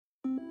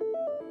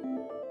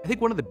I think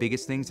one of the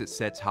biggest things that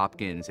sets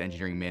Hopkins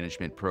Engineering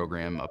Management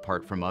Program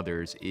apart from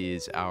others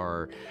is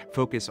our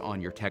focus on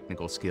your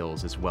technical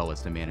skills as well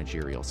as the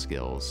managerial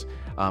skills.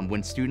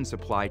 When students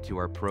apply to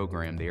our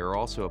program, they are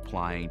also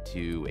applying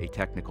to a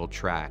technical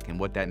track, and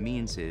what that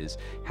means is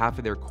half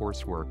of their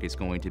coursework is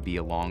going to be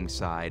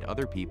alongside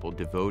other people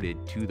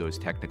devoted to those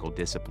technical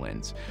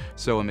disciplines.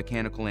 So a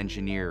mechanical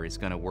engineer is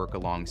going to work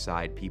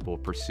alongside people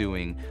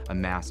pursuing a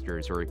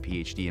master's or a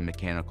PhD in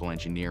mechanical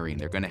engineering.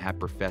 They're going to have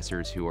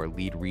professors who are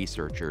lead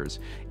researchers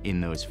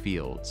in those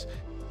fields.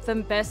 The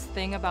best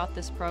thing about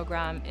this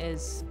program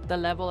is the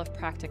level of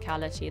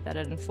practicality that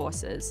it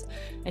enforces.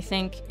 I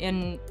think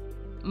in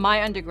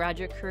my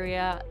undergraduate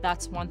career,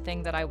 that's one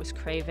thing that I was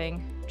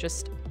craving,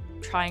 just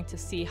trying to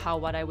see how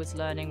what I was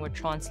learning would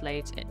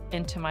translate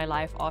into my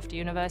life after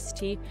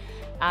university.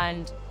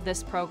 And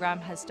this program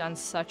has done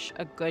such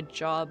a good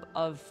job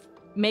of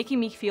making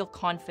me feel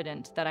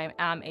confident that I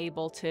am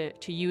able to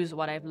use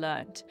what I've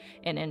learned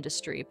in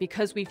industry,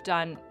 because we've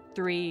done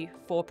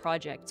 3-4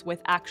 projects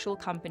with actual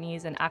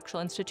companies and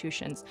actual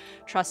institutions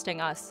trusting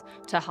us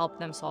to help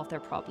them solve their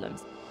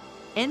problems.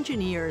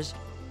 Engineers,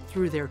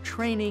 through their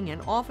training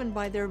and often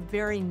by their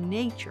very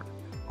nature,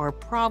 are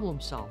problem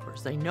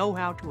solvers. They know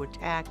how to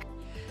attack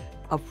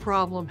a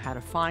problem, how to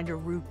find a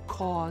root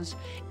cause.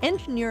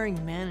 Engineering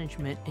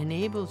management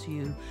enables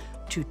you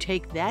to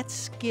take that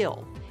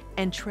skill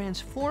and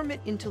transform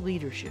it into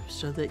leadership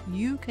so that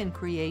you can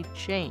create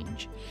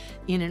change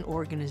in an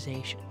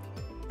organization.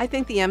 I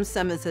think the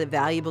msem is a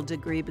valuable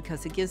degree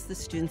because it gives the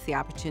students the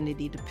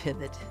opportunity to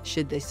pivot,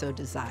 should they so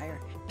desire.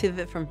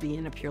 Pivot from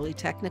being a purely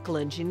technical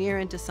engineer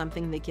into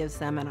something that gives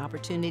them an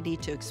opportunity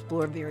to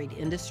explore varied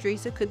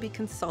industries. It could be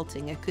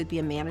consulting, it could be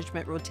a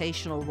management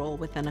rotational role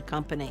within a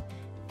company.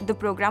 The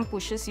program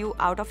pushes you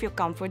out of your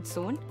comfort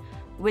zone,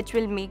 which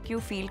will make you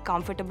feel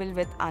comfortable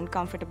with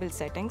uncomfortable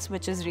settings,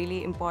 which is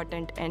really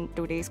important in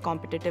today's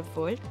competitive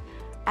world.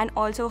 And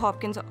also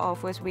Hopkins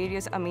offers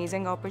various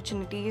amazing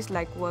opportunities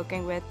like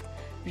working with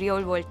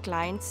real-world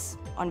clients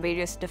on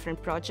various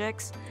different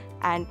projects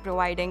and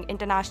providing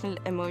international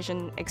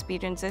immersion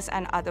experiences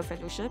and other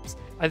fellowships.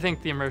 I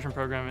think the immersion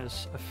program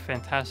is a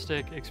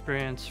fantastic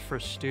experience for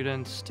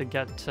students to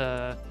get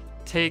to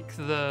take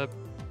the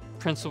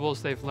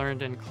principles they've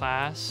learned in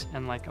class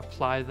and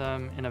apply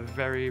them in a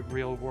very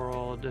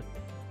real-world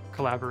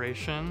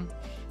collaboration.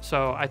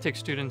 So I take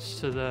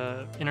students to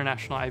the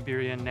International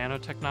Iberian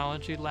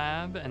Nanotechnology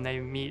Lab, and they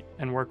meet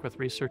and work with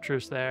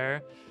researchers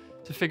there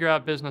to figure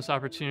out business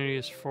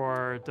opportunities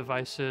for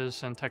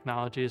devices and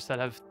technologies that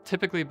have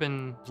typically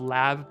been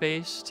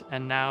lab-based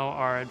and now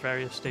are at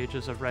various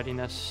stages of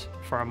readiness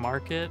for a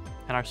market.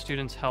 And our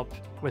students help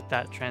with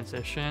that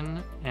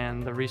transition,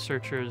 and the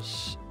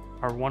researchers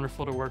are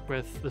wonderful to work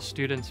with. The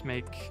students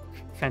make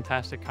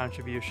fantastic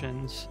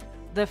contributions.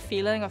 The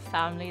feeling of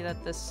family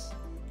that this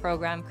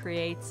program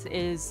creates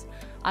is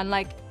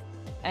unlike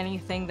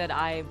anything that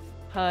I've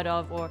heard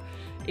of or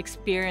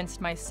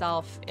experienced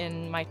myself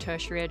in my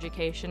tertiary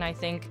education. I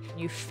think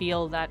you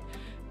feel that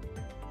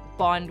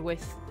bond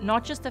with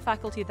not just the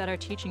faculty that are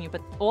teaching you,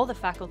 but all the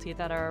faculty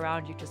that are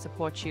around you to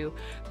support you,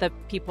 the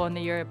people in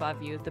the year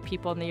above you, the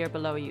people in the year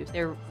below you.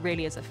 There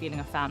really is a feeling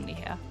of family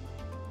here.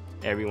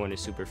 Everyone is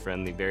super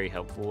friendly, very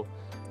helpful,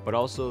 but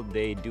also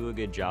they do a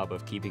good job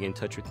of keeping in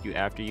touch with you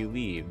after you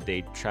leave.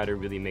 They try to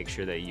really make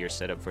sure that you're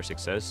set up for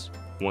success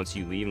once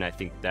you leave, and I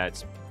think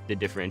that's the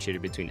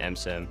differentiator between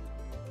msem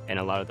and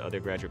a lot of the other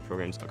graduate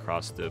programs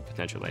across the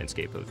potential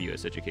landscape of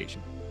U.S.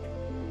 education.